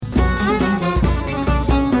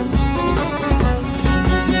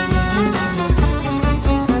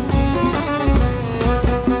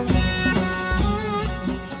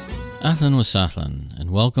wa sahlan, and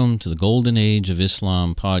welcome to the Golden Age of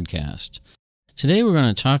Islam podcast. Today we're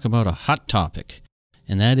going to talk about a hot topic,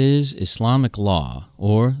 and that is Islamic law,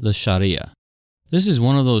 or the Shar'ia. This is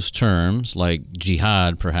one of those terms, like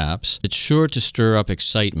jihad perhaps, that's sure to stir up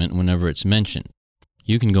excitement whenever it's mentioned.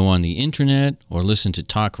 You can go on the internet or listen to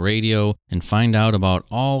talk radio and find out about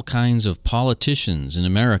all kinds of politicians in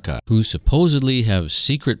America who supposedly have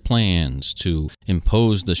secret plans to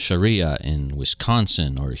impose the Sharia in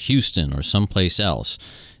Wisconsin or Houston or someplace else.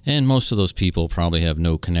 And most of those people probably have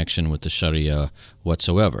no connection with the Sharia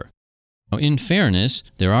whatsoever. Now, in fairness,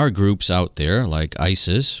 there are groups out there like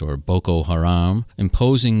ISIS or Boko Haram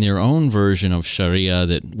imposing their own version of Sharia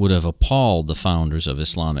that would have appalled the founders of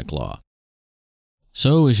Islamic law.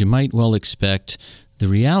 So, as you might well expect, the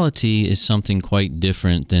reality is something quite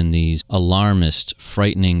different than these alarmist,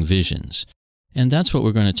 frightening visions. And that's what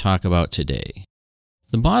we're going to talk about today.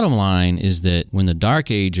 The bottom line is that when the Dark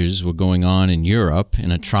Ages were going on in Europe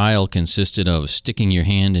and a trial consisted of sticking your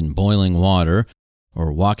hand in boiling water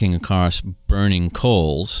or walking across burning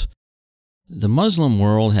coals, the Muslim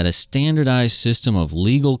world had a standardized system of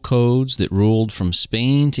legal codes that ruled from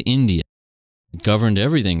Spain to India. It governed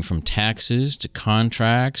everything from taxes to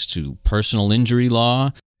contracts to personal injury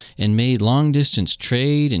law and made long-distance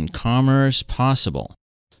trade and commerce possible.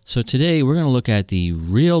 So today we're going to look at the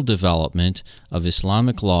real development of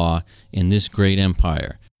Islamic law in this great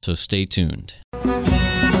empire. So stay tuned.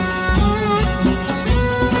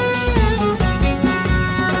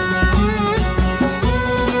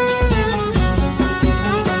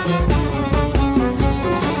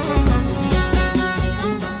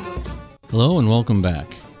 Hello and welcome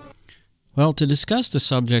back. Well, to discuss the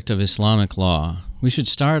subject of Islamic law, we should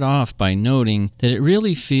start off by noting that it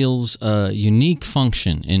really fills a unique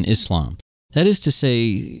function in Islam. That is to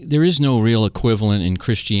say, there is no real equivalent in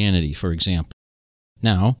Christianity, for example.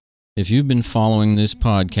 Now, if you've been following this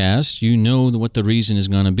podcast, you know what the reason is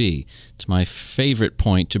going to be. It's my favorite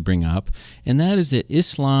point to bring up, and that is that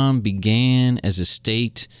Islam began as a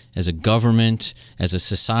state, as a government, as a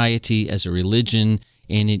society, as a religion,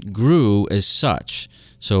 and it grew as such.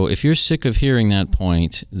 So if you're sick of hearing that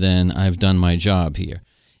point, then I've done my job here.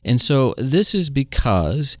 And so this is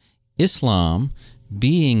because Islam,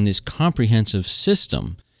 being this comprehensive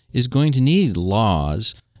system, is going to need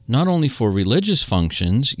laws not only for religious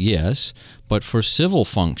functions, yes, but for civil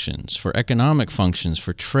functions, for economic functions,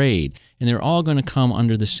 for trade, and they're all going to come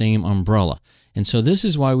under the same umbrella. And so this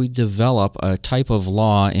is why we develop a type of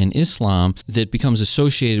law in Islam that becomes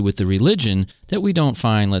associated with the religion that we don't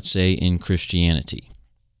find, let's say, in Christianity.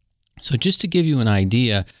 So just to give you an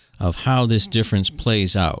idea of how this difference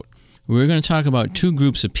plays out, we're going to talk about two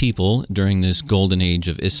groups of people during this golden age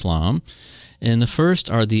of Islam. And the first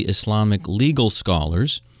are the Islamic legal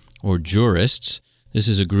scholars, or jurists. This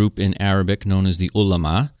is a group in Arabic known as the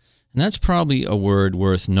ulama. And that's probably a word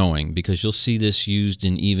worth knowing because you'll see this used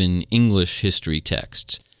in even English history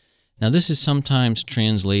texts. Now, this is sometimes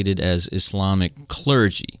translated as Islamic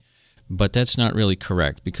clergy, but that's not really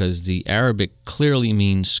correct because the Arabic clearly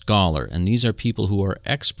means scholar, and these are people who are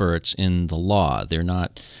experts in the law. They're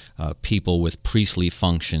not people with priestly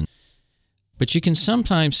function. But you can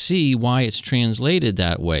sometimes see why it's translated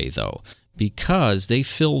that way, though, because they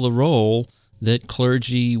fill the role that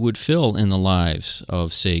clergy would fill in the lives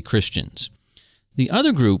of, say, Christians. The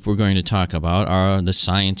other group we're going to talk about are the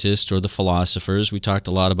scientists or the philosophers. We talked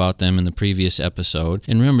a lot about them in the previous episode.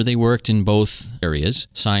 And remember, they worked in both areas,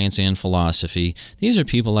 science and philosophy. These are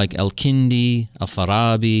people like Al-Kindi,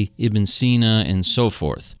 Al-Farabi, Ibn Sina, and so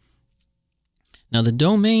forth. Now, the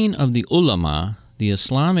domain of the ulama, the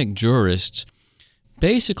Islamic jurists,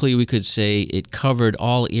 basically we could say it covered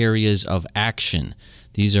all areas of action.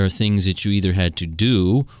 These are things that you either had to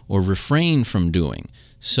do or refrain from doing.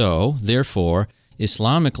 So, therefore,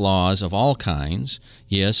 Islamic laws of all kinds,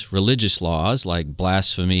 yes, religious laws like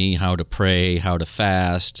blasphemy, how to pray, how to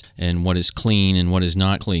fast, and what is clean and what is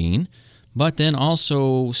not clean, but then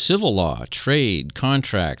also civil law, trade,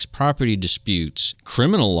 contracts, property disputes,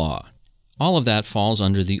 criminal law. All of that falls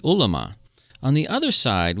under the ulama. On the other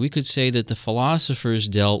side, we could say that the philosophers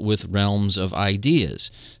dealt with realms of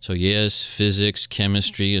ideas. So yes, physics,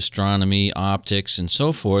 chemistry, astronomy, optics, and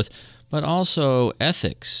so forth, but also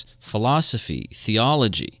ethics, philosophy,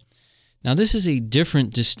 theology. Now, this is a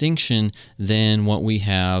different distinction than what we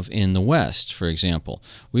have in the West, for example.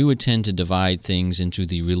 We would tend to divide things into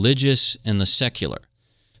the religious and the secular.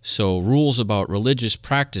 So rules about religious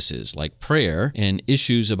practices like prayer and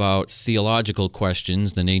issues about theological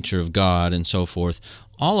questions, the nature of God and so forth,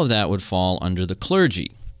 all of that would fall under the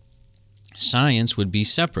clergy. Science would be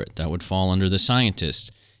separate. That would fall under the scientists.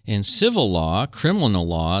 In civil law, criminal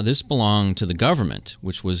law, this belonged to the government,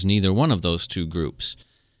 which was neither one of those two groups.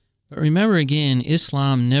 But remember again,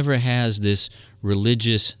 Islam never has this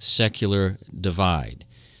religious secular divide.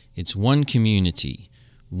 It's one community,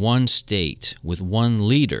 one state with one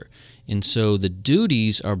leader. And so the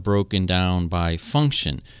duties are broken down by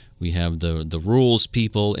function. We have the rules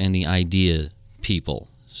people and the idea people,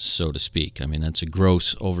 so to speak. I mean, that's a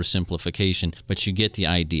gross oversimplification, but you get the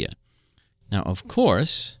idea. Now, of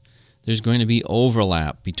course, there's going to be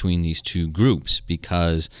overlap between these two groups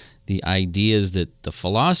because the ideas that the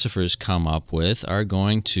philosophers come up with are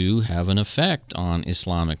going to have an effect on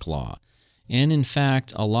Islamic law. And in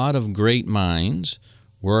fact, a lot of great minds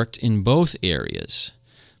worked in both areas.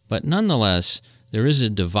 But nonetheless, there is a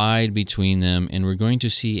divide between them, and we're going to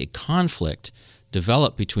see a conflict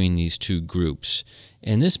develop between these two groups.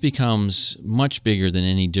 And this becomes much bigger than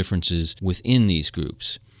any differences within these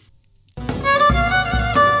groups.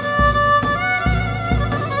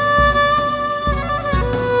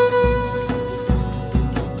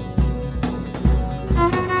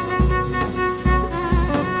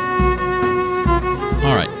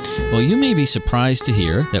 Well, you may be surprised to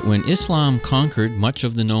hear that when Islam conquered much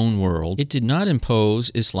of the known world, it did not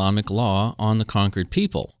impose Islamic law on the conquered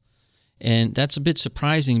people. And that's a bit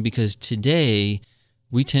surprising because today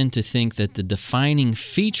we tend to think that the defining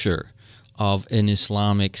feature of an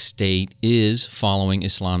Islamic state is following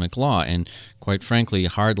Islamic law. And quite frankly,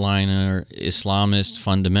 hardliner, Islamist,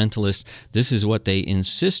 fundamentalists, this is what they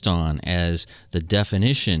insist on as the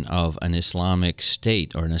definition of an Islamic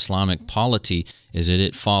state or an Islamic polity, is that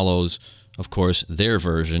it follows, of course, their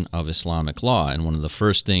version of Islamic law. And one of the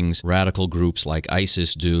first things radical groups like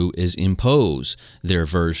ISIS do is impose their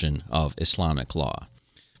version of Islamic law.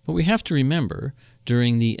 But we have to remember,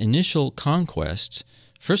 during the initial conquests,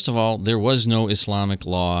 first of all, there was no Islamic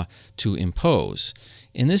law to impose,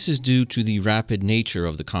 and this is due to the rapid nature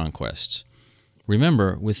of the conquests.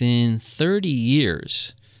 Remember, within 30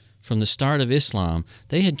 years from the start of Islam,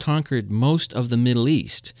 they had conquered most of the Middle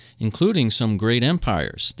East, including some great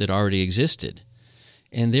empires that already existed.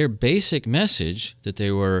 And their basic message that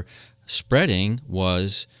they were spreading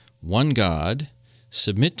was one God,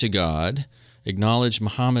 submit to God, acknowledge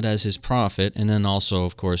Muhammad as his prophet, and then also,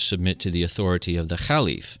 of course, submit to the authority of the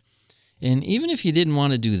Caliph. And even if you didn't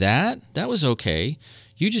want to do that, that was okay.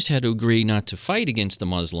 You just had to agree not to fight against the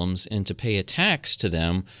Muslims and to pay a tax to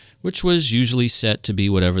them, which was usually set to be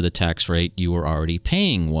whatever the tax rate you were already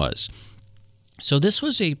paying was. So this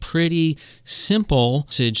was a pretty simple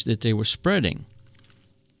message that they were spreading.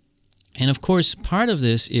 And of course, part of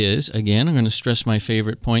this is, again, I'm going to stress my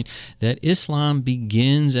favorite point, that Islam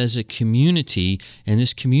begins as a community, and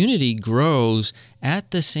this community grows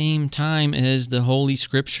at the same time as the Holy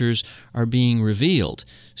Scriptures are being revealed.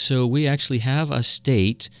 So we actually have a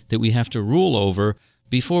state that we have to rule over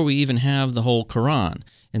before we even have the whole Quran.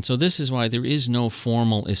 And so this is why there is no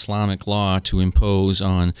formal Islamic law to impose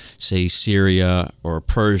on, say, Syria or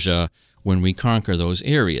Persia when we conquer those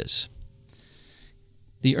areas.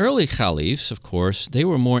 The early caliphs, of course, they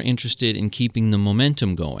were more interested in keeping the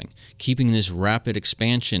momentum going, keeping this rapid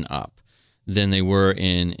expansion up, than they were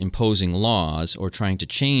in imposing laws or trying to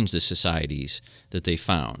change the societies that they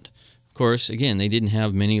found. Of course, again, they didn't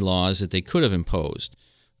have many laws that they could have imposed.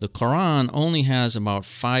 The Quran only has about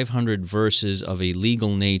 500 verses of a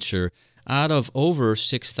legal nature out of over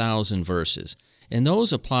 6,000 verses. And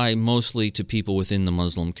those apply mostly to people within the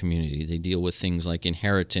Muslim community. They deal with things like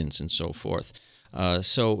inheritance and so forth.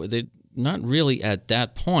 So they're not really at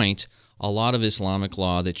that point a lot of Islamic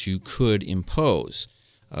law that you could impose,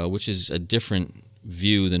 which is a different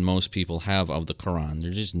view than most people have of the Quran.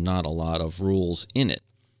 There's just not a lot of rules in it.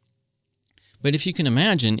 But if you can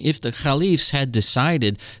imagine, if the caliphs had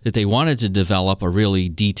decided that they wanted to develop a really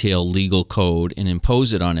detailed legal code and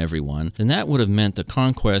impose it on everyone, then that would have meant the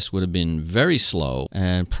conquest would have been very slow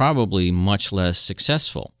and probably much less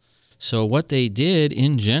successful. So what they did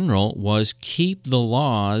in general was keep the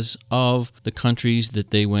laws of the countries that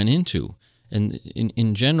they went into. And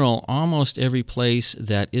in general, almost every place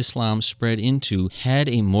that Islam spread into had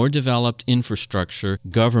a more developed infrastructure,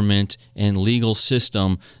 government, and legal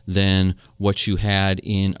system than what you had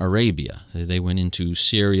in Arabia. They went into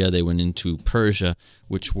Syria, they went into Persia,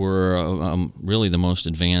 which were really the most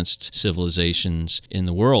advanced civilizations in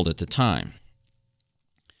the world at the time.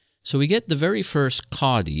 So we get the very first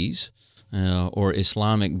qadis, or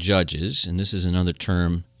Islamic judges, and this is another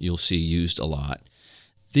term you'll see used a lot.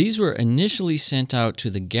 These were initially sent out to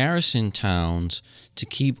the garrison towns to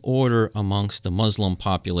keep order amongst the Muslim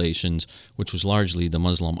populations, which was largely the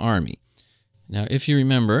Muslim army. Now, if you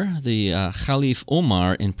remember, the Caliph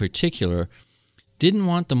Umar in particular didn't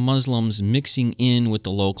want the Muslims mixing in with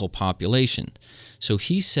the local population. So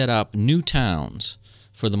he set up new towns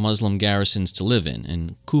for the Muslim garrisons to live in,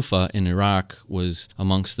 and Kufa in Iraq was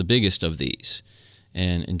amongst the biggest of these.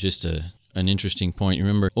 And just an interesting point, you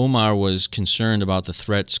remember Omar was concerned about the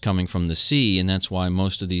threats coming from the sea, and that's why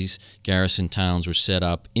most of these garrison towns were set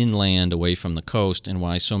up inland away from the coast, and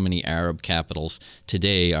why so many Arab capitals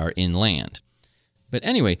today are inland. But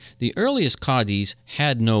anyway, the earliest qadis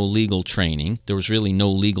had no legal training. There was really no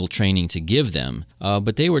legal training to give them,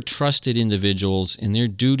 but they were trusted individuals, and their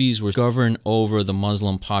duties were to govern over the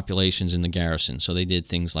Muslim populations in the garrison. So they did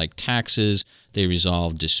things like taxes, they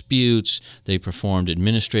resolved disputes, they performed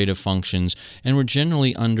administrative functions, and were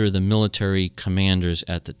generally under the military commanders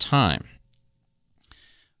at the time.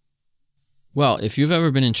 Well, if you've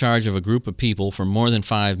ever been in charge of a group of people for more than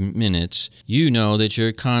 5 minutes, you know that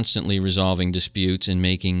you're constantly resolving disputes and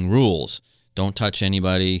making rules. Don't touch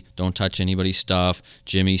anybody, don't touch anybody's stuff,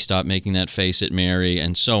 Jimmy, stop making that face at Mary,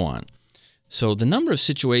 and so on. So the number of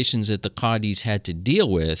situations that the qadis had to deal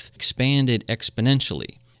with expanded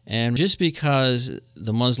exponentially. And just because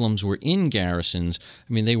the Muslims were in garrisons,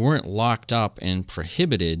 they weren't locked up and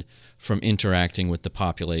prohibited from interacting with the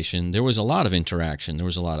population. There was a lot of interaction. There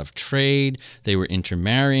was a lot of trade. They were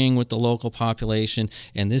intermarrying with the local population,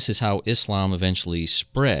 and this is how Islam eventually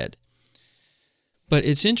spread. But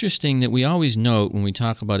it's interesting that we always note when we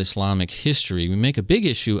talk about Islamic history, we make a big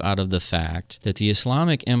issue out of the fact that the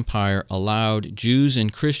Islamic Empire allowed Jews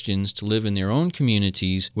and Christians to live in their own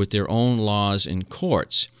communities with their own laws and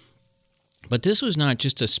courts. But this was not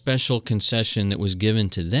just a special concession that was given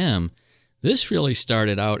to them. This really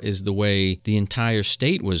started out as the way the entire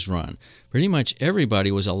state was run. Pretty much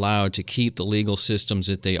everybody was allowed to keep the legal systems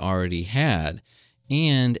that they already had.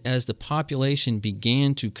 And as the population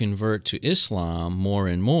began to convert to Islam more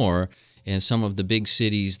and more, and some of the big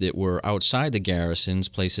cities that were outside the garrisons,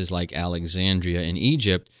 places like Alexandria in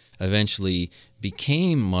Egypt, eventually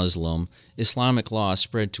became Muslim, Islamic law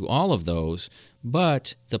spread to all of those,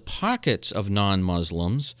 but the pockets of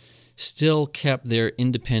non-Muslims still kept their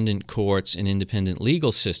independent courts and independent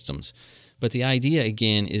legal systems. But the idea,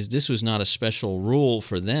 again, is this was not a special rule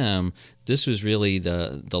for them. This was really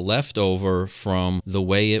the leftover from the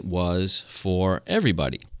way it was for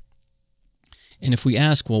everybody. And if we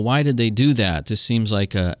ask, well, why did they do that? This seems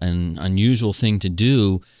like an unusual thing to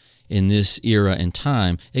do in this era and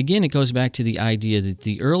time. Again, it goes back to the idea that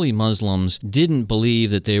the early Muslims didn't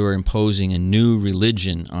believe that they were imposing a new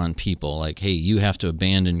religion on people, like, hey, you have to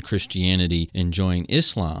abandon Christianity and join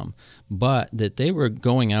Islam, but that they were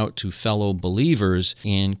going out to fellow believers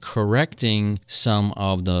and correcting some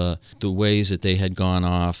of the ways that they had gone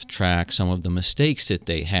off track, some of the mistakes that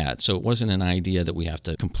they had. So it wasn't an idea that we have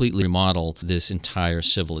to completely remodel this entire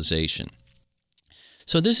civilization.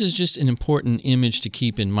 So this is just an important image to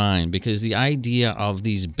keep in mind, because the idea of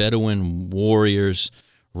these Bedouin warriors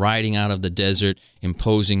riding out of the desert,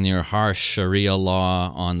 imposing their harsh Shar'ia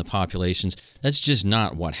law on the populations, that's just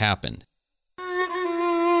not what happened.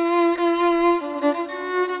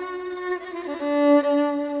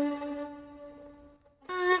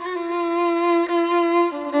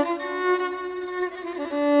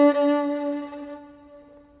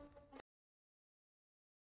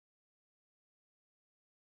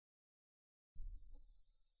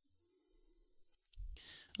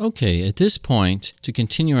 Okay, at this point, to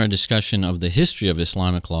continue our discussion of the history of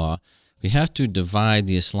Islamic law, we have to divide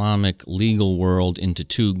the Islamic legal world into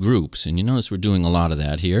two groups. And you notice we're doing a lot of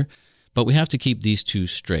that here, but we have to keep these two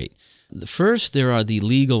straight. First, there are the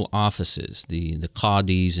legal offices, the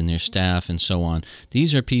qadis and their staff and so on.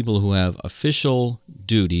 These are people who have official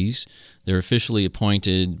duties. They're officially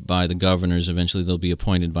appointed by the governors. Eventually, they'll be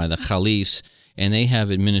appointed by the caliphs, and they have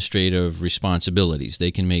administrative responsibilities.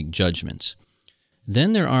 They can make judgments.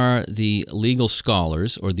 Then there are the legal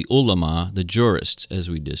scholars, or the ulama, the jurists,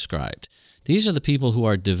 as we described. These are the people who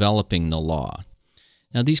are developing the law.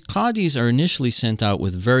 Now, these qadis are initially sent out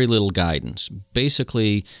with very little guidance.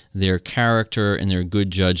 Basically, their character and their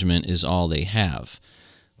good judgment is all they have.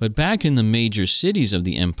 But back in the major cities of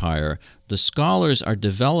the empire, the scholars are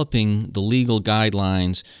developing the legal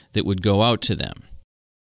guidelines that would go out to them.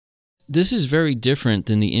 This is very different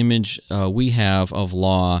than the image we have of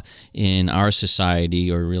law in our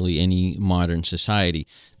society, or really any modern society.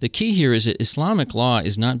 The key here is that Islamic law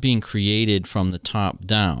is not being created from the top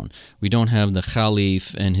down. We don't have the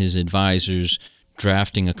caliph and his advisors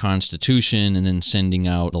drafting a constitution and then sending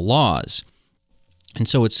out the laws. And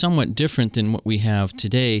so it's somewhat different than what we have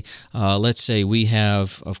today. Let's say we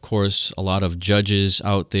have, of course, a lot of judges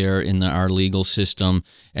out there in our legal system,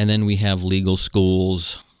 and then we have legal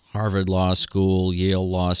schools, Harvard Law School, Yale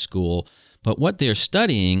Law School. But what they're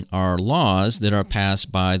studying are laws that are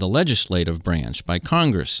passed by the legislative branch, by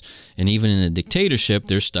Congress. And even in a dictatorship,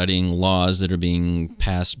 they're studying laws that are being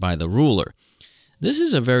passed by the ruler. This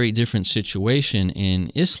is a very different situation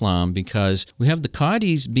in Islam because we have the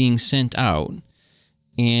qadis being sent out,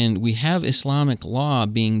 and we have Islamic law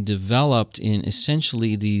being developed in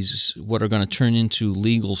essentially these, what are going to turn into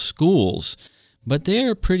legal schools, but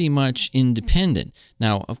they're pretty much independent.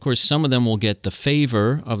 Now, of course, some of them will get the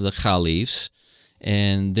favor of the caliphs,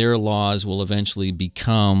 and their laws will eventually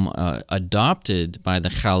become adopted by the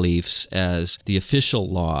caliphs as the official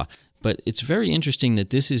law. But it's very interesting that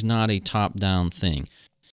this is not a top-down thing.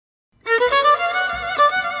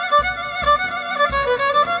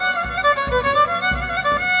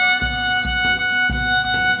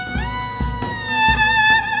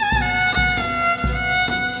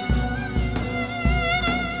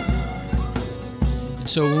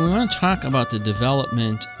 So when we want to talk about the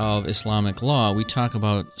development of Islamic law, we talk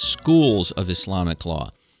about schools of Islamic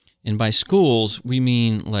law. And by schools, we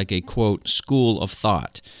mean like a, quote, school of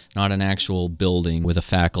thought, not an actual building with a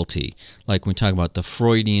faculty. Like we talk about the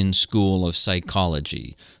Freudian school of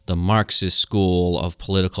psychology, the Marxist school of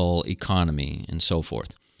political economy, and so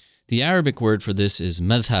forth. The Arabic word for this is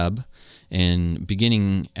madhab, and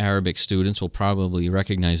beginning Arabic students will probably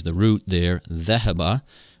recognize the root there, dhahaba,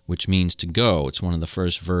 which means to go. It's one of the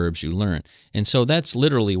first verbs you learn. And so that's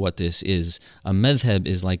literally what this is. A madhab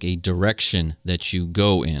is like a direction that you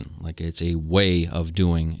go in, like it's a way of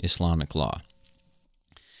doing Islamic law.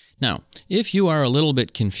 Now, if you are a little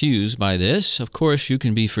bit confused by this, of course you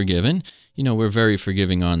can be forgiven. You know, we're very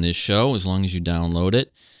forgiving on this show as long as you download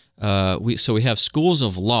it. So we have schools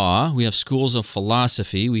of law, we have schools of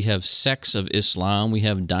philosophy, we have sects of Islam, we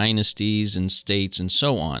have dynasties and states and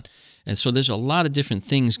so on. And so there's a lot of different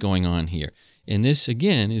things going on here. And this,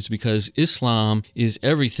 again, is because Islam is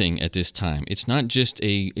everything at this time. It's not just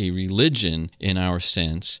a religion in our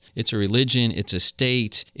sense. It's a religion, it's a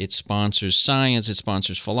state, it sponsors science, it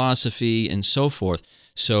sponsors philosophy, and so forth.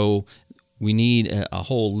 So we need a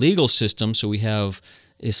whole legal system. So we have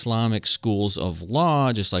Islamic schools of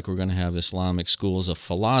law, just like we're going to have Islamic schools of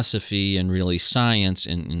philosophy and really science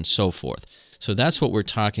and so forth. So that's what we're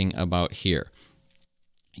talking about here.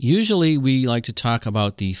 Usually we like to talk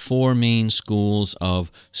about the four main schools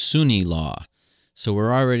of Sunni law. So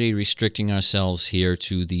we're already restricting ourselves here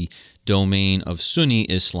to the domain of Sunni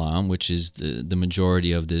Islam, which is the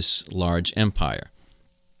majority of this large empire.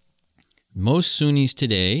 Most Sunnis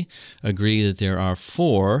today agree that there are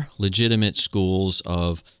four legitimate schools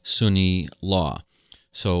of Sunni law.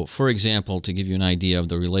 So, for example, to give you an idea of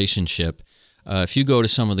the relationship, if you go to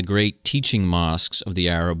some of the great teaching mosques of the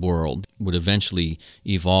Arab world, would eventually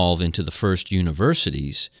evolve into the first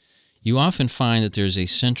universities, you often find that there's a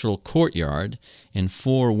central courtyard and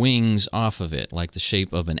four wings off of it, like the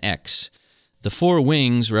shape of an X. The four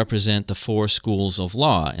wings represent the four schools of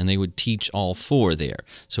law, and they would teach all four there.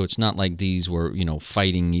 So it's not like these were,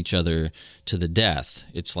 fighting each other to the death.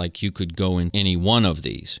 It's like you could go in any one of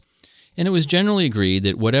these. And it was generally agreed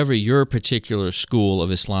that whatever your particular school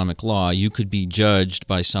of Islamic law, you could be judged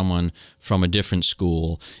by someone from a different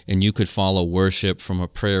school, and you could follow worship from a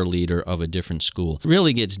prayer leader of a different school. It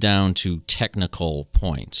really gets down to technical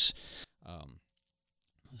points.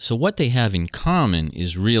 So what they have in common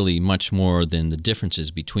is really much more than the differences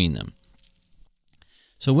between them.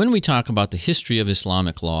 So when we talk about the history of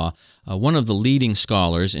Islamic law, one of the leading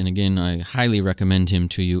scholars, and again I highly recommend him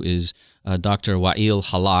to you, is Dr. Wa'il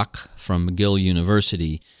Halak from McGill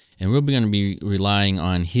University. And we're going to be relying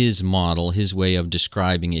on his model, his way of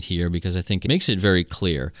describing it here, because I think it makes it very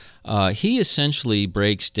clear. He essentially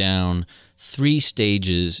breaks down three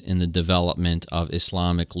stages in the development of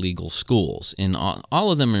Islamic legal schools. And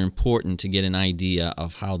all of them are important to get an idea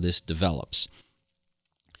of how this develops.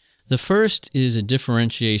 The first is a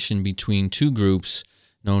differentiation between two groups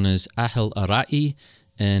known as Ahl al-Ra'i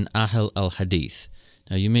and Ahl al-Hadith.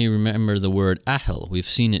 Now, you may remember the word Ahl. We've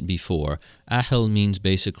seen it before. Ahl means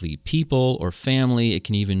basically people or family. It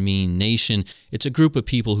can even mean nation. It's a group of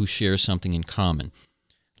people who share something in common.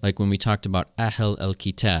 Like when we talked about Ahl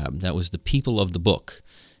al-Kitab, that was the people of the book,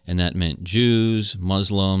 and that meant Jews,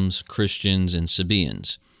 Muslims, Christians, and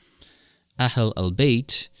Sabaeans. Ahl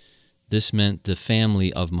al-Bayt, this meant the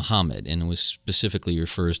family of Muhammad, and it was specifically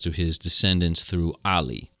refers to his descendants through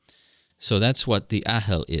Ali. So that's what the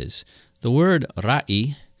Ahl is. The word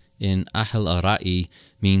Ra'i in Ahl al-Ra'i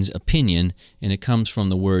means opinion, and it comes from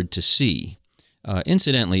the word to see.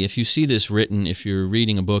 Incidentally, if you see this written, if you're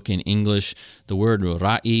reading a book in English, the word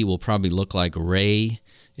Ra'i will probably look like Ray.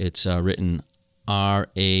 It's written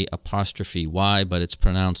R-A''Y, but it's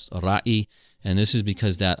pronounced Ra'i. And this is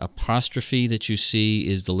because that apostrophe that you see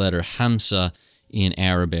is the letter Hamza in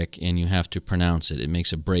Arabic, and you have to pronounce it. It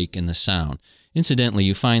makes a break in the sound. Incidentally,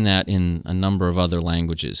 you find that in a number of other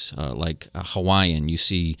languages, like Hawaiian. You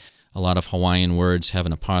see a lot of Hawaiian words have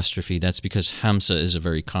an apostrophe. That's because Hamza is a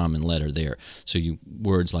very common letter there. So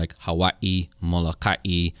words like Hawaii,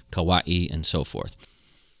 Molokai, Kauai, and so forth.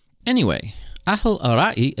 Anyway, Ahl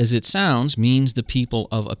al-Ra'i, as it sounds, means the people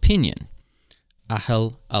of opinion.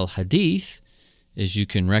 Ahl al-Hadith, as you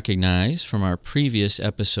can recognize from our previous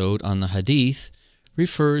episode on the Hadith,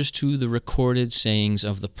 refers to the recorded sayings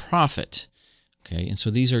of the Prophet. Okay, and so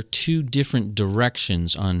these are two different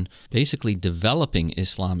directions on basically developing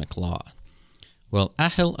Islamic law. Well,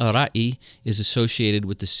 Ahl al-Ra'i is associated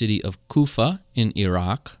with the city of Kufa in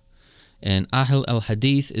Iraq, and Ahl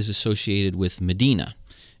al-Hadith is associated with Medina.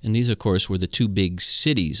 And these, of course, were the two big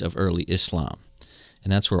cities of early Islam.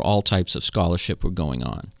 And that's where all types of scholarship were going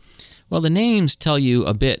on. Well, the names tell you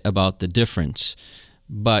a bit about the difference,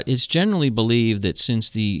 but it's generally believed that since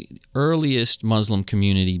the earliest Muslim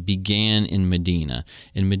community began in Medina,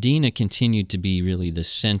 and Medina continued to be really the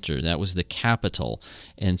center, that was the capital,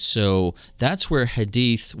 and so that's where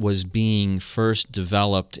Hadith was being first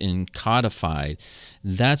developed and codified.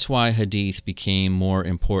 That's why Hadith became more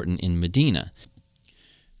important in Medina.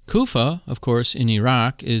 Kufa, of course, in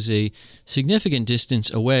Iraq, is a significant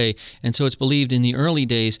distance away, and so it's believed in the early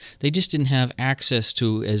days they just didn't have access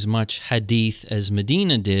to as much hadith as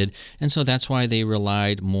Medina did, and so that's why they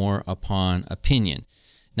relied more upon opinion.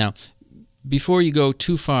 Now, before you go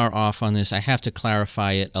too far off on this, I have to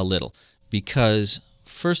clarify it a little, because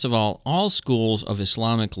first of all schools of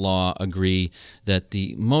Islamic law agree that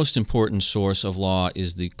the most important source of law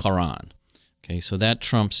is the Quran. Okay, so that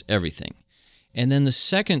trumps everything. And then the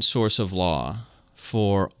second source of law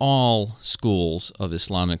for all schools of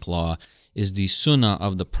Islamic law is the Sunnah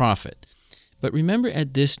of the Prophet. But remember,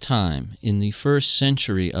 at this time, in the first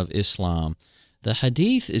century of Islam, the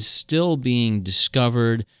Hadith is still being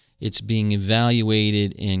discovered, it's being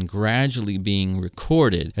evaluated, and gradually being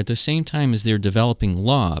recorded at the same time as they're developing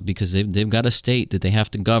law, because they've got a state that they have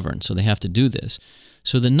to govern, so they have to do this.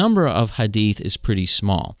 So the number of Hadith is pretty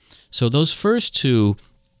small. So those first two,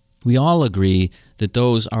 we all agree that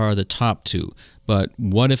those are the top two. But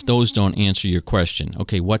what if those don't answer your question?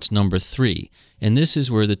 Okay, what's number 3? And this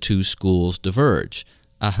is where the two schools diverge.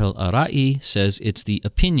 Ahl al-Ra'i says it's the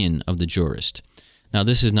opinion of the jurist. Now,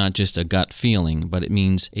 this is not just a gut feeling, but it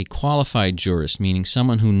means a qualified jurist, meaning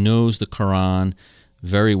someone who knows the Quran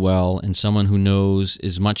very well and someone who knows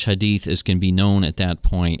as much hadith as can be known at that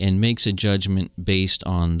point and makes a judgment based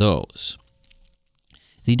on those.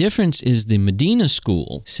 The difference is the Medina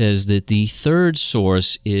school says that the third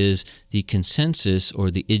source is the consensus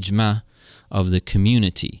or the ijma of the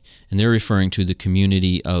community. And they're referring to the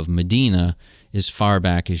community of Medina as far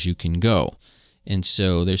back as you can go. And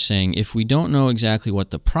so they're saying if we don't know exactly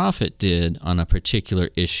what the Prophet did on a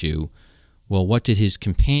particular issue, well, what did his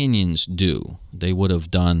companions do? They would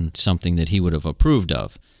have done something that he would have approved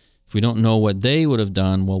of. If we don't know what they would have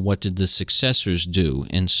done, well, what did the successors do?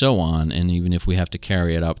 And so on, and even if we have to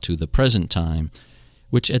carry it up to the present time,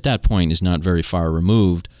 which at that point is not very far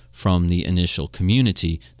removed from the initial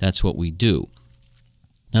community, that's what we do.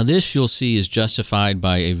 Now this, you'll see, is justified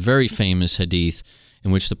by a very famous hadith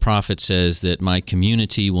in which the Prophet says that my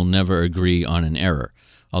community will never agree on an error.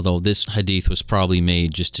 Although this hadith was probably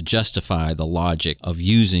made just to justify the logic of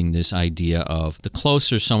using this idea of the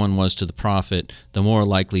closer someone was to the Prophet, the more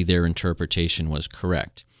likely their interpretation was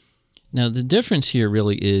correct. Now, the difference here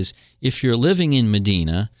really is if you're living in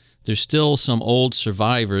Medina, there's still some old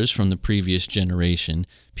survivors from the previous generation.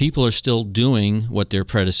 People are still doing what their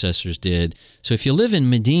predecessors did. So if you live in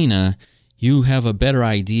Medina, you have a better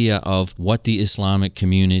idea of what the Islamic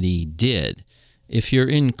community did. If you're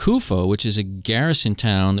in Kufa, which is a garrison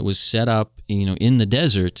town that was set up, in the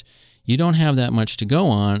desert, you don't have that much to go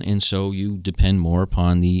on, and so you depend more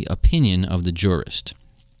upon the opinion of the jurist.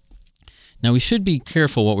 Now, we should be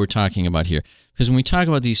careful what we're talking about here, because when we talk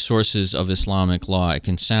about these sources of Islamic law, it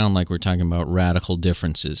can sound like we're talking about radical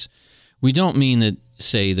differences. We don't mean that,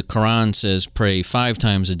 say, the Quran says pray 5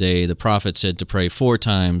 times a day, the Prophet said to pray 4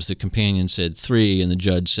 times, the companion said 3, and the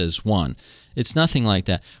judge says 1. It's nothing like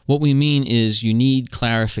that. What we mean is you need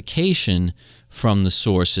clarification from the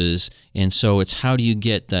sources, and so it's how do you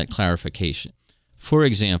get that clarification? For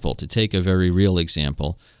example, to take a very real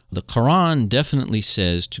example, the Quran definitely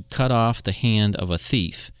says to cut off the hand of a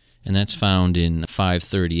thief, and that's found in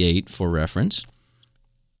 538 for reference.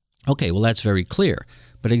 Okay, well that's very clear,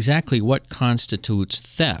 but exactly what constitutes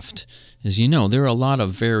theft? As you know, there are a lot of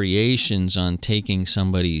variations on taking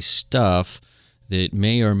somebody's stuff that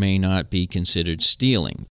may or may not be considered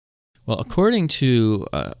stealing. Well, according to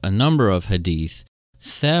a number of hadith,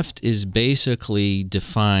 theft is basically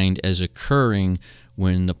defined as occurring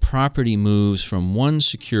when the property moves from one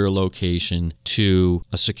secure location to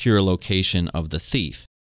a secure location of the thief.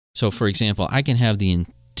 So, for example, I can have the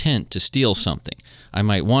intent to steal something. I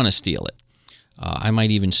might want to steal it. I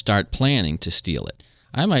might even start planning to steal it.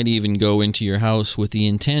 I might even go into your house with the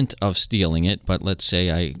intent of stealing it, but let's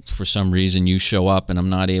say for some reason you show up and I'm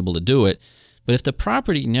not able to do it. But if the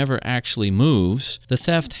property never actually moves, the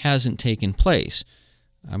theft hasn't taken place.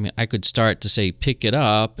 I mean, I could start to say, pick it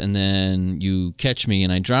up, and then you catch me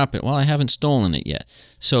and I drop it. Well, I haven't stolen it yet.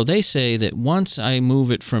 So they say that once I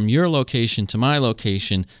move it from your location to my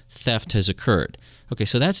location, theft has occurred. Okay,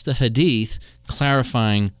 so that's the hadith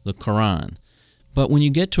clarifying the Quran. But when you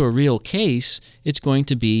get to a real case, it's going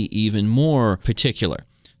to be even more particular.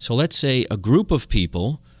 So let's say a group of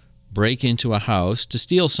people break into a house to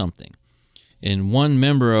steal something, and one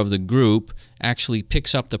member of the group actually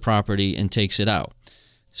picks up the property and takes it out.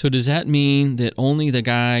 So does that mean that only the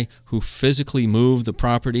guy who physically moved the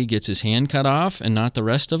property gets his hand cut off and not the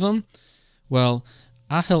rest of them? Well,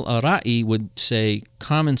 Ahl al-Ra'i would say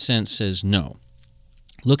common sense says no.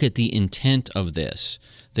 Look at the intent of this.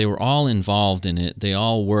 They were all involved in it. They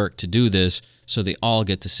all worked to do this, so they all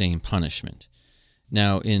get the same punishment.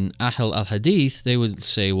 Now, in Ahl al-Hadith, they would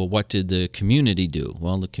say, well, what did the community do?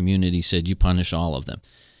 Well, the community said, you punish all of them.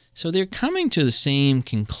 So they're coming to the same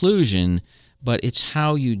conclusion, but it's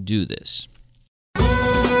how you do this.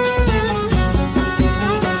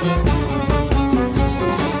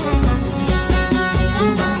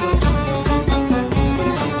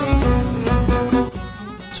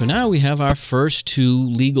 So now we have our first two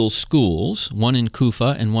legal schools, one in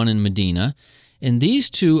Kufa and one in Medina, and these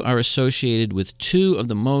two are associated with two of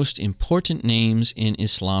the most important names in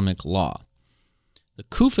Islamic law. The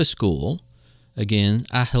Kufa school, again,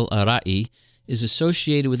 Ahl al-Ra'i, is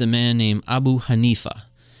associated with a man named Abu Hanifa,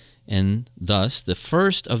 and thus the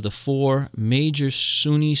first of the four major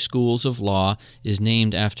Sunni schools of law is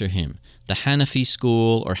named after him, the Hanafi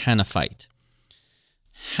school or Hanafite.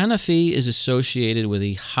 Hanafi is associated with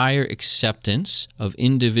a higher acceptance of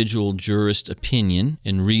individual jurist opinion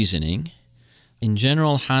and reasoning. In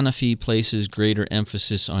general, Hanafi places greater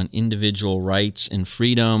emphasis on individual rights and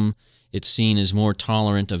freedom. It's seen as more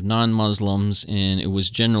tolerant of non-Muslims, and it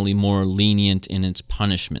was generally more lenient in its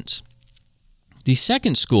punishments. The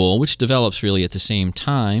second school, which develops really at the same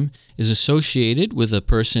time, is associated with a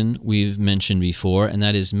person we've mentioned before, and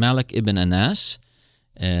that is Malik ibn Anas.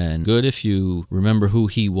 And good if you remember who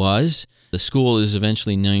he was. The school is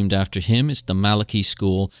eventually named after him. It's the Maliki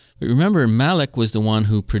school. But remember, Malik was the one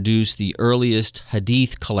who produced the earliest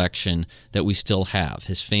hadith collection that we still have,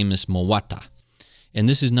 his famous Muwatta. And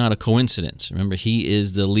this is not a coincidence. Remember, he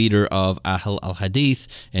is the leader of Ahl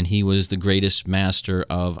al-Hadith, and he was the greatest master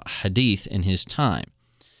of hadith in his time.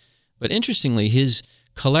 But interestingly, his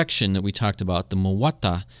collection that we talked about, the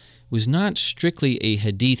Muwatta, was not strictly a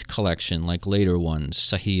hadith collection like later ones,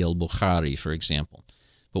 Sahih al-Bukhari, for example.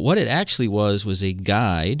 But what it actually was a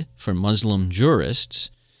guide for Muslim jurists,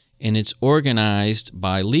 and it's organized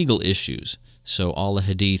by legal issues. So all the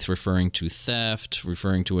hadith referring to theft,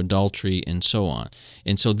 referring to adultery, and so on.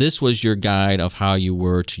 And so this was your guide of how you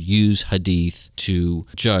were to use hadith to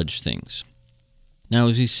judge things. Now,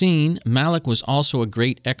 as we've seen, Malik was also a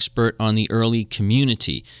great expert on the early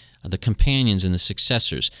community, the companions and the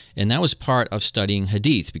successors. And that was part of studying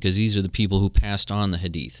hadith, because these are the people who passed on the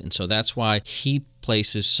hadith. And so that's why he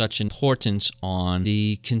places such importance on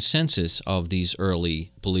the consensus of these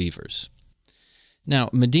early believers.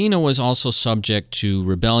 Now, Medina was also subject to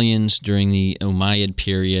rebellions during the Umayyad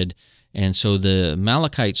period, and so the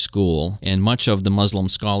Malikite school and much of the Muslim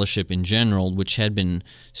scholarship in general, which had been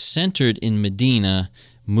centered in Medina,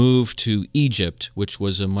 moved to Egypt, which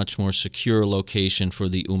was a much more secure location for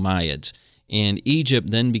the Umayyads. And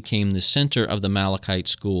Egypt then became the center of the Malikite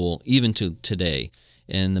school, even to today.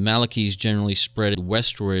 And the Malikis generally spread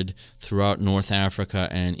westward throughout North Africa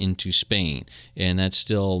and into Spain. And that's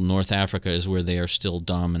still, North Africa is where they are still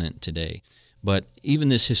dominant today. But even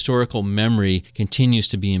this historical memory continues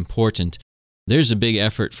to be important. There's a big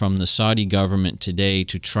effort from the Saudi government today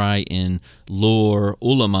to try and lure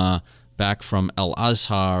ulama back from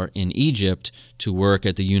Al-Azhar in Egypt to work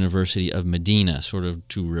at the University of Medina, sort of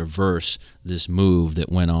to reverse this move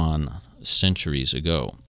that went on centuries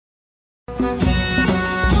ago.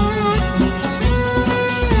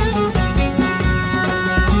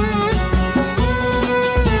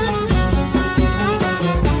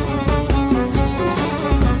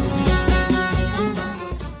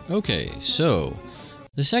 Okay, so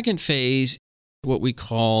the second phase what we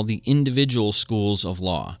call the individual schools of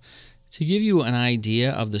law. To give you an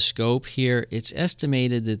idea of the scope here, it's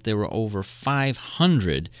estimated that there were over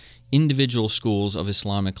 500 individual schools of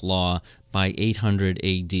Islamic law by 800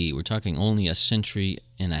 AD. We're talking only a century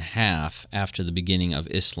and a half after the beginning of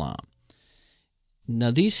Islam.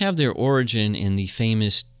 Now, these have their origin in the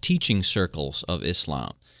famous teaching circles of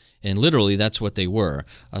Islam. And literally, that's what they were.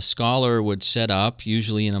 A scholar would set up,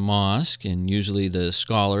 usually in a mosque, and usually the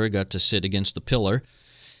scholar got to sit against the pillar,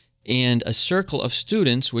 and a circle of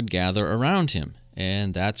students would gather around him,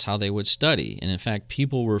 and that's how they would study. And in fact,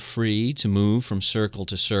 people were free to move from circle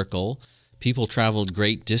to circle. People traveled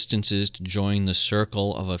great distances to join the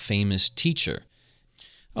circle of a famous teacher.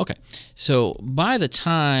 Okay, so by the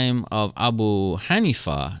time of Abu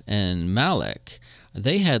Hanifa and Malik,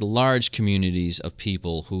 they had large communities of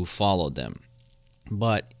people who followed them.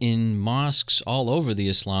 But in mosques all over the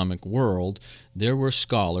Islamic world, there were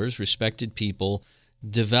scholars, respected people,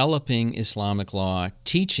 developing Islamic law,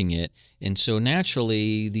 teaching it, and so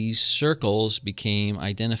naturally these circles became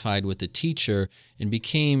identified with the teacher and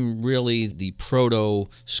became really the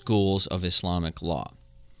proto-schools of Islamic law.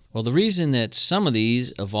 Well, the reason that some of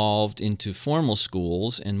these evolved into formal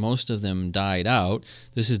schools and most of them died out,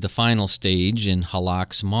 this is the final stage in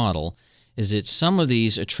Halak's model, is that some of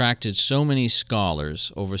these attracted so many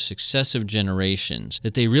scholars over successive generations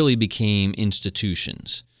that they really became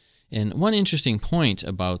institutions. And one interesting point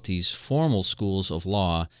about these formal schools of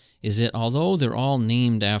law is that although they're all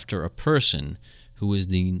named after a person who is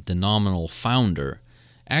the nominal founder,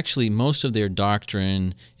 actually most of their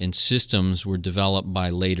doctrine and systems were developed by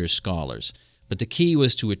later scholars. But the key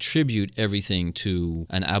was to attribute everything to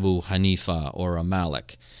an Abu Hanifa or a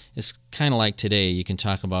Malik. It's kind of like today, you can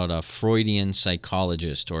talk about a Freudian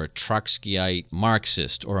psychologist or a Trotskyite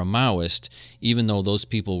Marxist or a Maoist, even though those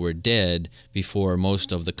people were dead before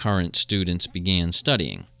most of the current students began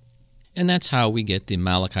studying. And that's how we get the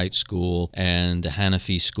Malikite school and the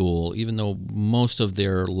Hanafi school, even though most of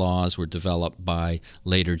their laws were developed by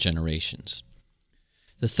later generations.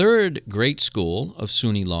 The third great school of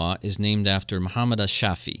Sunni law is named after Muhammad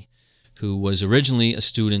al-Shafi, who was originally a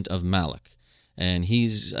student of Malik. And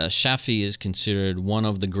Shafi is considered one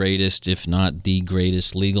of the greatest, if not the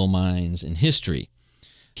greatest, legal minds in history.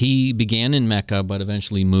 He began in Mecca, but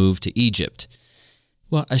eventually moved to Egypt.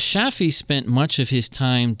 Well, al-Shafi spent much of his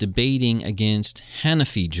time debating against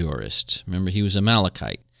Hanafi jurists. Remember, he was a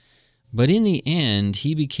Malikite. But in the end,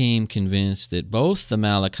 he became convinced that both the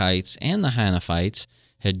Malikites and the Hanafites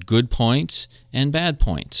had good points and bad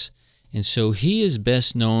points. And so he is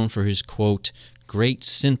best known for his, quote, great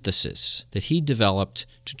synthesis that he developed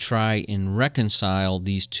to try and reconcile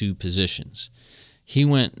these two positions. He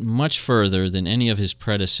went much further than any of his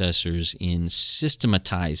predecessors in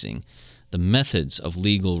systematizing the methods of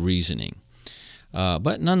legal reasoning.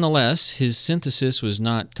 But nonetheless, his synthesis was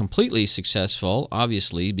not completely successful,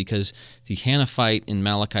 obviously, because the Hanafite and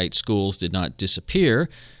Malikite schools did not disappear.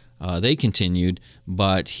 They continued,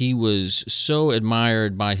 but he was so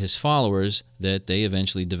admired by his followers that they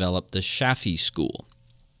eventually developed the Shafi school.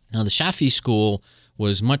 Now, the Shafi school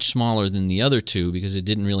was much smaller than the other two because it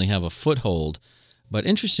didn't really have a foothold. But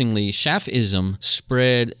interestingly, Shafi'ism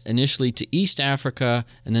spread initially to East Africa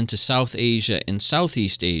and then to South Asia and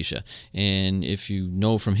Southeast Asia. And if you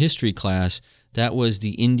know from history class, that was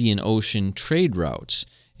the Indian Ocean trade routes.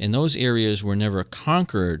 And those areas were never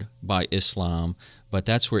conquered by Islam, but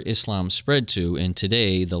that's where Islam spread to. And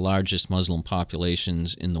today, the largest Muslim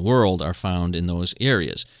populations in the world are found in those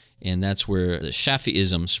areas. And that's where the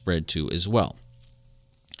Shafi'ism spread to as well.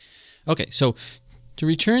 Okay, so to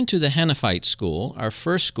return to the Hanafite school, our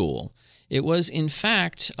first school, it was in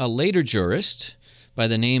fact a later jurist by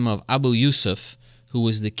the name of Abu Yusuf who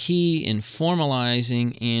was the key in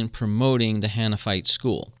formalizing and promoting the Hanafite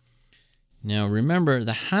school. Now remember,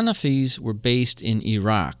 the Hanafis were based in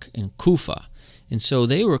Iraq, in Kufa, and so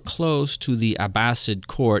they were close to the Abbasid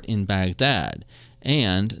court in Baghdad,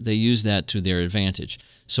 and they used that to their advantage.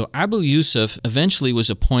 So Abu Yusuf eventually was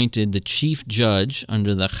appointed the chief judge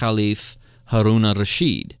under the Caliph Harun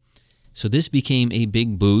al-Rashid. So this became a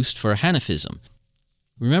big boost for Hanafism.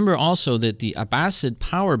 Remember also that the Abbasid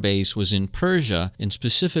power base was in Persia, and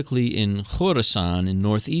specifically in Khorasan in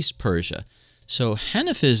northeast Persia. So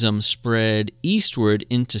Hanafism spread eastward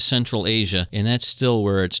into Central Asia, and that's still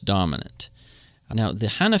where it's dominant. Now, the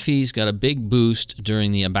Hanafis got a big boost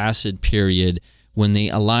during the Abbasid period when they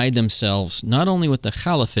allied themselves not only with the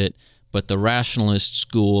Caliphate, but the rationalist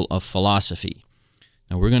school of philosophy.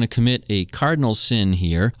 Now, we're going to commit a cardinal sin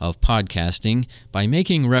here of podcasting by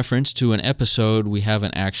making reference to an episode we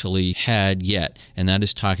haven't actually had yet, and that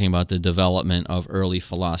is talking about the development of early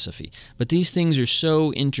philosophy. But these things are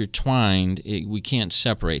so intertwined, we can't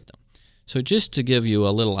separate them. So just to give you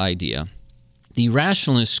a little idea, the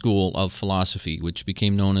rationalist school of philosophy, which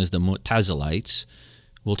became known as the Mu'tazilites,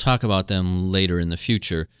 we'll talk about them later in the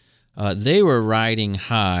future, they were riding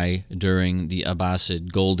high during the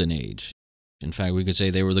Abbasid Golden Age. In fact, we could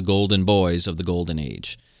say they were the golden boys of the Golden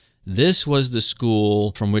Age. This was the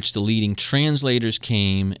school from which the leading translators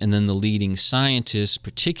came, and then the leading scientists,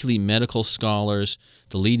 particularly medical scholars,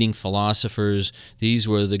 the leading philosophers. These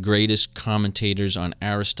were the greatest commentators on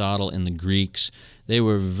Aristotle and the Greeks. They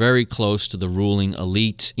were very close to the ruling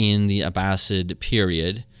elite in the Abbasid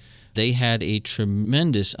period. They had a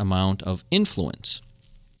tremendous amount of influence.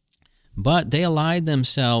 But they allied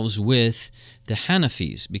themselves with the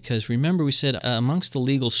Hanafis, because remember we said amongst the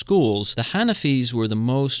legal schools, the Hanafis were the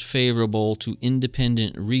most favorable to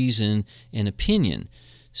independent reason and opinion.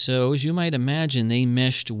 So as you might imagine, they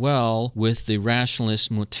meshed well with the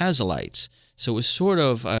rationalist Mu'tazilites. So it was sort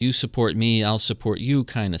of you support me, I'll support you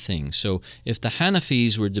kind of thing. So if the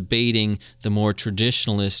Hanafis were debating the more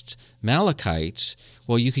traditionalist Malachites,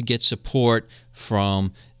 well, you could get support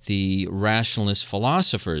from the rationalist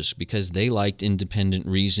philosophers because they liked independent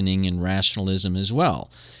reasoning and rationalism as well.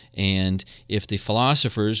 And if the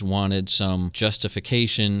philosophers wanted some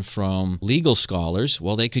justification from legal scholars,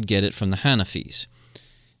 well, they could get it from the Hanafis.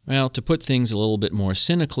 Well, to put things a little bit more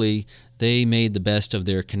cynically, they made the best of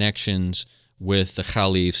their connections with the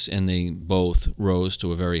caliphs, and they both rose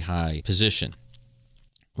to a very high position.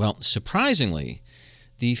 Well, surprisingly,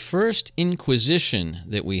 the first inquisition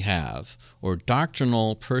that we have, or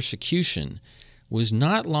doctrinal persecution, was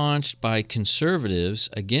not launched by conservatives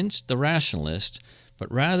against the rationalists,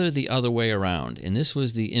 but rather the other way around. And this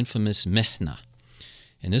was the infamous Mihna.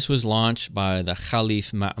 And this was launched by the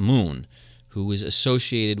Caliph Ma'mun, who was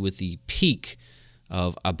associated with the peak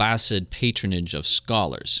of Abbasid patronage of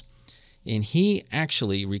scholars. And he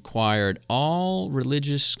actually required all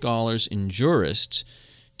religious scholars and jurists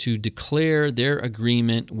to declare their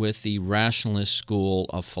agreement with the rationalist school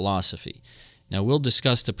of philosophy. Now, we'll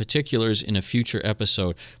discuss the particulars in a future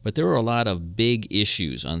episode, but there were a lot of big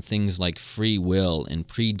issues on things like free will and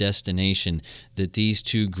predestination that these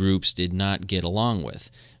two groups did not get along with.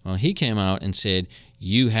 Well, he came out and said,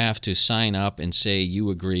 you have to sign up and say you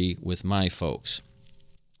agree with my folks.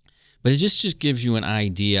 But it just gives you an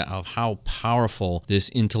idea of how powerful this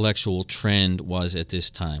intellectual trend was at this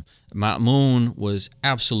time. Ma'mun was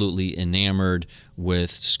absolutely enamored with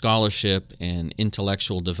scholarship and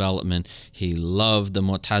intellectual development. He loved the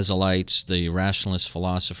Mu'tazilites, the rationalist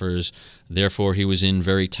philosophers. Therefore, he was in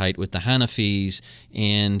very tight with the Hanafis.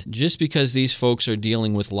 And just because these folks are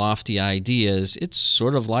dealing with lofty ideas, it's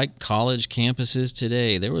sort of like college campuses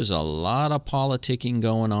today. There was a lot of politicking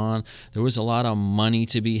going on. There was a lot of money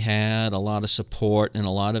to be had, a lot of support, and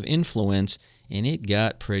a lot of influence, and it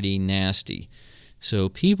got pretty nasty. So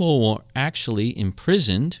people were actually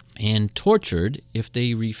imprisoned and tortured if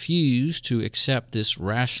they refused to accept this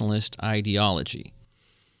rationalist ideology.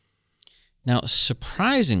 Now,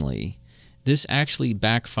 surprisingly, this actually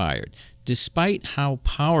backfired. Despite how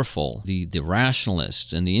powerful the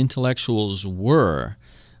rationalists and the intellectuals were,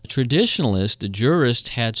 traditionalists, the jurists,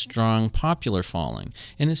 had strong popular following.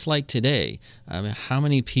 And it's like today. How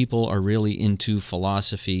many people are really into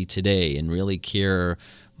philosophy today and really care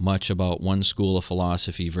much about one school of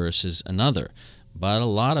philosophy versus another? But a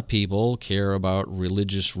lot of people care about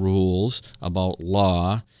religious rules, about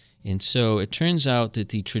law. And so it turns out that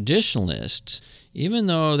the traditionalists, even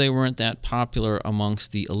though they weren't that popular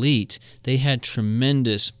amongst the elite, they had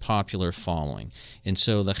tremendous popular following. And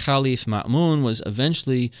so the Caliph Ma'mun was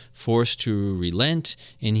eventually forced to relent,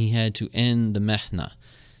 and he had to end the Mehna.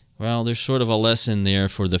 Well, there's sort of a lesson there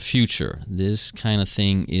for the future. This kind of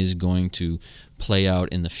thing is going to play out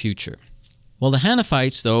in the future. Well, the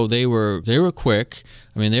Hanafites, though, they were quick.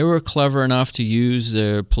 I mean, they were clever enough to use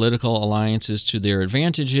their political alliances to their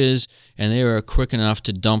advantages, and they were quick enough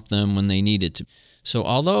to dump them when they needed to. So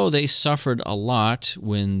although they suffered a lot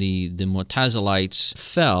when the Mu'tazilites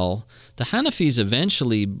fell, the Hanafis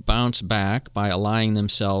eventually bounced back by allying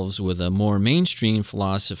themselves with a more mainstream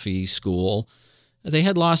philosophy school. They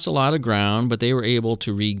had lost a lot of ground, but they were able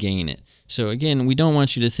to regain it. So again, we don't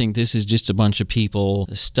want you to think this is just a bunch of people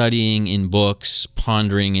studying in books,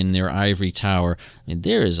 pondering in their ivory tower. I mean,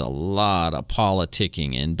 there is a lot of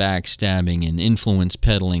politicking and backstabbing and influence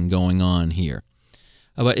peddling going on here.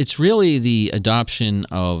 But it's really the adoption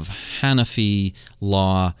of Hanafi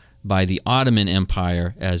law by the Ottoman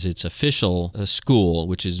Empire as its official school,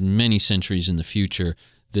 which is many centuries in the future,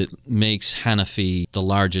 that makes Hanafi the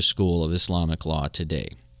largest school of Islamic law today.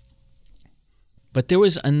 But there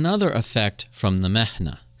was another effect from the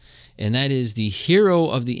Mehna, and that is the hero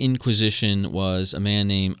of the Inquisition was a man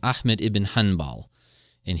named Ahmed ibn Hanbal,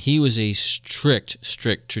 and he was a strict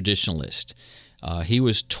traditionalist. He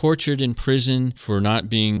was tortured in prison for not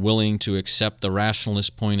being willing to accept the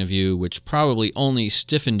rationalist point of view, which probably only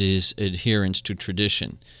stiffened his adherence to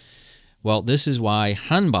tradition. Well, this is why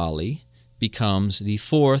Hanbali becomes the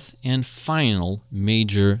fourth and final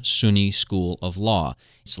major Sunni school of law.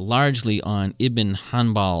 It's largely on Ibn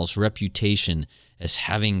Hanbal's reputation as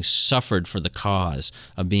having suffered for the cause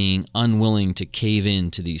of being unwilling to cave in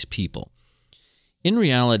to these people. In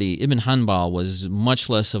reality, Ibn Hanbal was much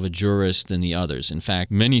less of a jurist than the others. In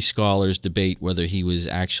fact, many scholars debate whether he was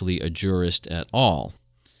actually a jurist at all.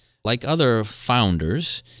 Like other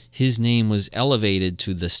founders, his name was elevated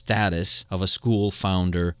to the status of a school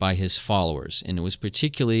founder by his followers, and it was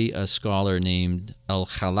particularly a scholar named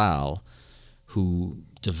Al-Khalal who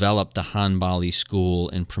developed the Hanbali school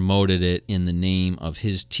and promoted it in the name of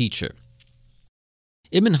his teacher.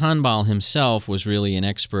 Ibn Hanbal himself was really an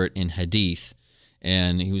expert in hadith,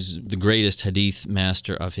 and he was the greatest hadith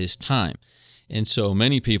master of his time. And so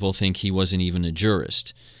many people think he wasn't even a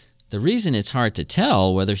jurist. The reason it's hard to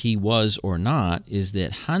tell whether he was or not is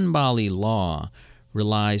that Hanbali law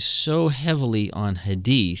relies so heavily on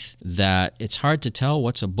hadith that it's hard to tell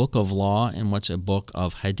what's a book of law and what's a book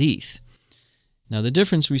of hadith. Now, the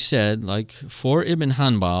difference we said, like for Ibn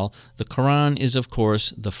Hanbal, the Quran is, of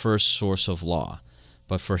course, the first source of law.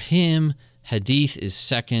 But for him, hadith is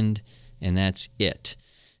second, and that's it.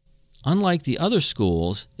 Unlike the other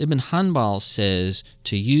schools, Ibn Hanbal says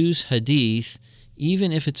to use hadith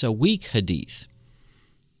even if it's a weak hadith.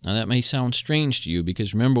 Now, that may sound strange to you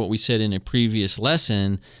because remember what we said in a previous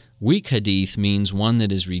lesson, weak hadith means one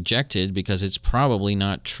that is rejected because it's probably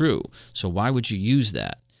not true. So why would you use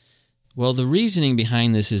that? Well, the reasoning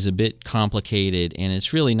behind this is a bit complicated, and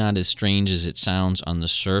it's really not as strange as it sounds on the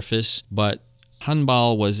surface, but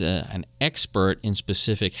Hanbal was an expert in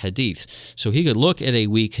specific hadiths. So he could look at a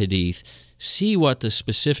weak hadith, see what the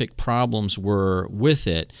specific problems were with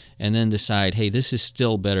it, and then decide, hey, this is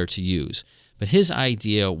still better to use. But his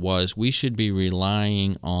idea was we should be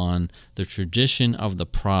relying on the tradition of the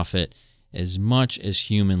Prophet as much as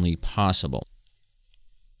humanly possible.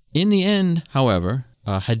 In the end, however,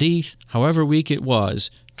 hadith, however weak it was,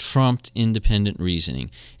 trumped independent reasoning.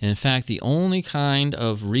 And in fact, the only kind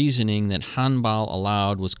of reasoning that Hanbal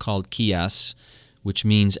allowed was called qiyas, which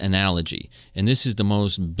means analogy. And this is the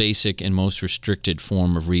most basic and most restricted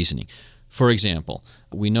form of reasoning. For example,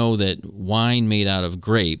 we know that wine made out of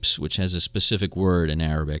grapes, which has a specific word in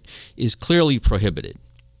Arabic, is clearly prohibited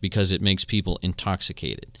because it makes people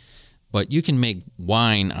intoxicated. But you can make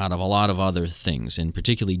wine out of a lot of other things, and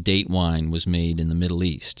particularly date wine was made in the Middle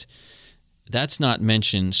East. That's not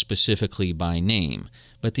mentioned specifically by name.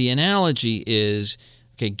 But the analogy is,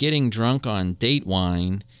 getting drunk on date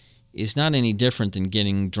wine is not any different than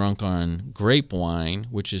getting drunk on grape wine,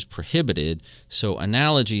 which is prohibited. So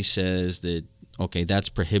analogy says that, that's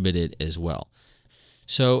prohibited as well.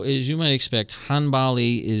 So as you might expect,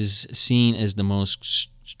 Hanbali is seen as the most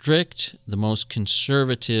strict, the most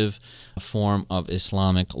conservative form of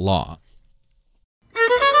Islamic law.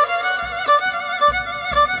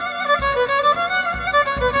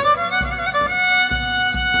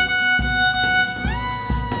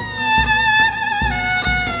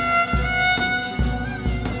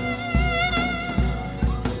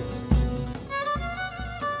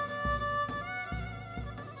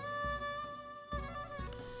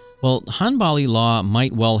 Well, Hanbali law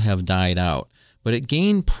might well have died out, but it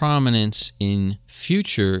gained prominence in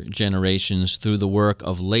future generations through the work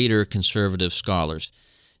of later conservative scholars.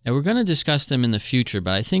 Now, we're going to discuss them in the future,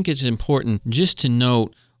 but I think it's important just to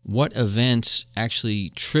note what events actually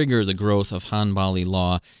trigger the growth of Hanbali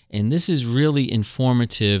law, and this is really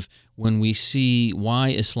informative when we see why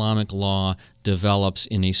Islamic law develops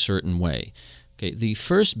in a certain way. The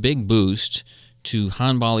first big boost to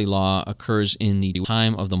Hanbali law occurs in the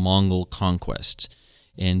time of the Mongol conquests.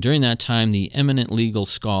 And during that time, the eminent legal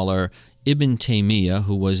scholar Ibn Taymiyyah,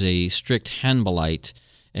 who was a strict Hanbalite,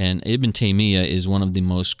 and Ibn Taymiyyah is one of the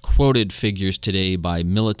most quoted figures today by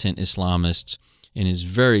militant Islamists and is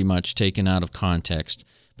very much taken out of context,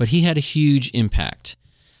 but he had a huge impact.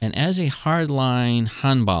 And as a hardline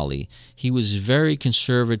Hanbali, he was very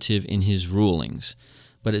conservative in his rulings.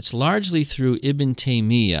 But it's largely through Ibn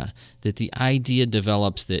Taymiyyah that the idea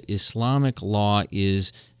develops that Islamic law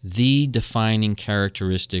is the defining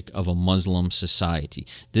characteristic of a Muslim society.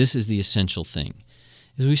 This is the essential thing.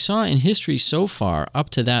 As we saw in history so far, up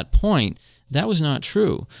to that point, that was not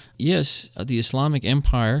true. Yes, the Islamic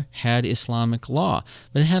Empire had Islamic law,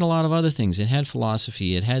 but it had a lot of other things. It had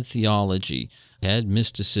philosophy, it had theology, it had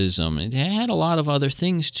mysticism, it had a lot of other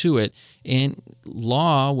things to it, and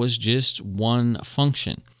law was just one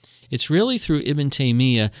function. It's really through Ibn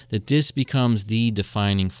Taymiyyah that this becomes the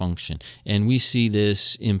defining function, and we see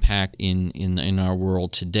this impact in our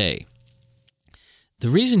world today. The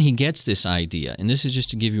reason he gets this idea, and this is just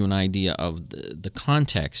to give you an idea of the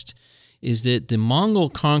context, is that the Mongol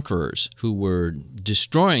conquerors who were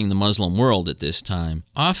destroying the Muslim world at this time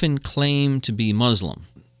often claimed to be Muslim.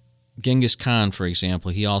 Genghis Khan, for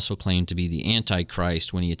example, he also claimed to be the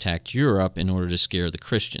Antichrist when he attacked Europe in order to scare the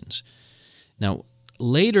Christians. Now,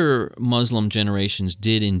 later Muslim generations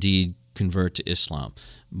did indeed convert to Islam,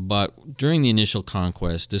 but during the initial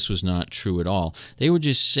conquest, this was not true at all. They were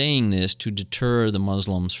just saying this to deter the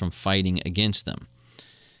Muslims from fighting against them.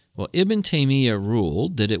 Well, Ibn Taymiyyah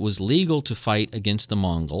ruled that it was legal to fight against the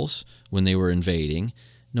Mongols when they were invading,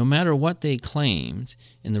 no matter what they claimed,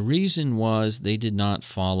 and the reason was they did not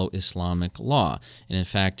follow Islamic law. And in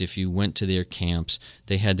fact, if you went to their camps,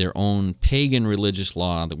 they had their own pagan religious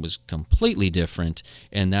law that was completely different,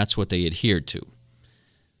 and that's what they adhered to.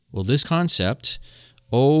 Well, this concept,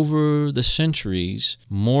 over the centuries,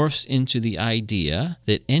 morphs into the idea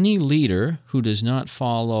that any leader who does not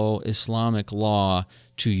follow Islamic law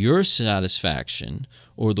to your satisfaction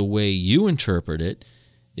or the way you interpret it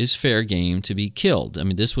is fair game to be killed. I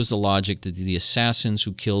mean, this was the logic that the assassins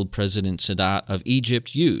who killed President Sadat of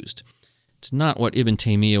Egypt used. It's not what Ibn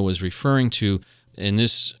Taymiyyah was referring to, and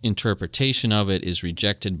this interpretation of it is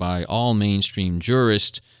rejected by all mainstream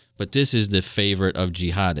jurists, but this is the favorite of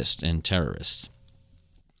jihadists and terrorists.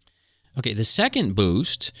 Okay, the second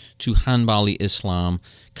boost to Hanbali Islam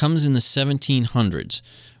comes in the 1700s,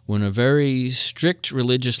 when a very strict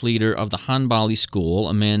religious leader of the Hanbali school,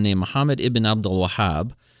 a man named Muhammad ibn Abdul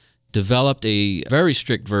Wahhab, developed a very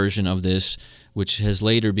strict version of this, which has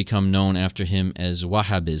later become known after him as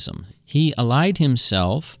Wahhabism. He allied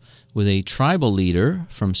himself with a tribal leader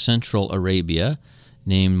from Central Arabia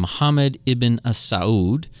named Muhammad ibn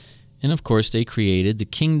As-Saud, and of course they created the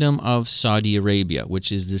Kingdom of Saudi Arabia,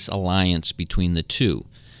 which is this alliance between the two.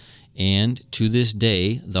 And to this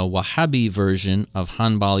day, the Wahhabi version of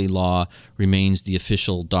Hanbali law remains the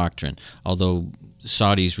official doctrine, although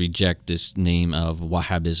Saudis reject this name of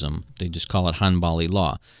Wahhabism. They just call it Hanbali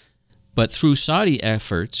law. But through Saudi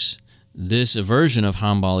efforts, this version of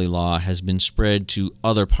Hanbali law has been spread to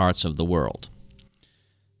other parts of the world.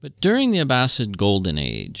 But during the Abbasid Golden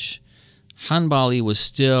Age, Hanbali was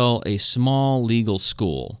still a small legal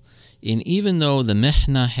school, and even though the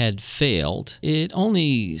Mihna had failed, it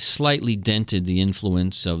only slightly dented the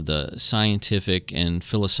influence of the scientific and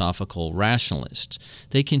philosophical rationalists.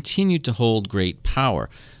 They continued to hold great power,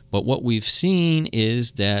 but what we've seen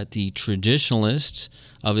is that the traditionalists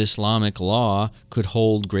of Islamic law could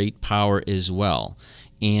hold great power as well.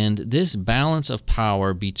 And this balance of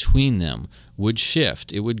power between them would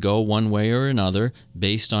shift. It would go one way or another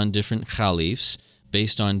based on different caliphs,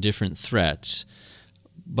 based on different threats.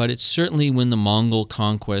 But it's certainly when the Mongol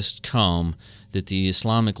conquest come that the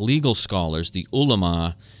Islamic legal scholars, the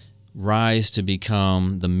ulama, rise to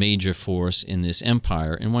become the major force in this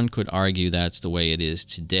empire, and one could argue that's the way it is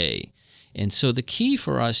today. And so the key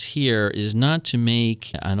for us here is not to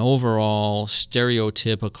make an overall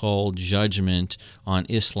stereotypical judgment on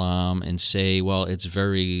Islam and say, well, it's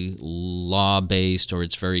very law-based or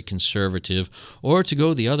it's very conservative, or to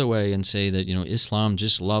go the other way and say that, Islam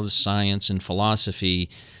just loves science and philosophy.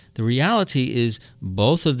 The reality is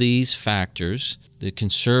both of these factors, the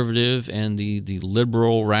conservative and the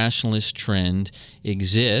liberal rationalist trend,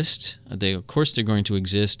 exist. Of course, they're going to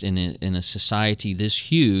exist in a society this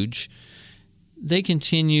huge. They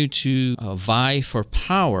continue to vie for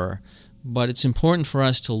power, but it's important for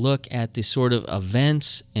us to look at the sort of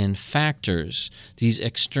events and factors, these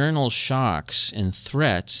external shocks and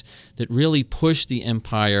threats that really push the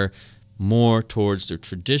empire more towards the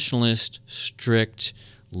traditionalist, strict,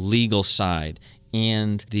 legal side,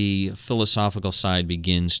 and the philosophical side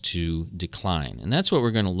begins to decline. And that's what we're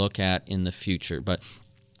going to look at in the future. But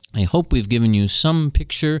I hope we've given you some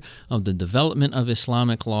picture of the development of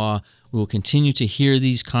Islamic law. We will continue to hear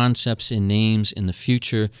these concepts and names in the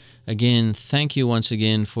future. Again, thank you once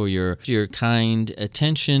again for your kind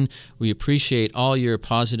attention. We appreciate all your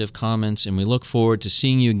positive comments, and we look forward to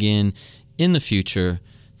seeing you again in the future.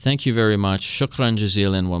 Thank you very much. Shukran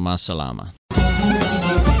jazilan wa ma salama.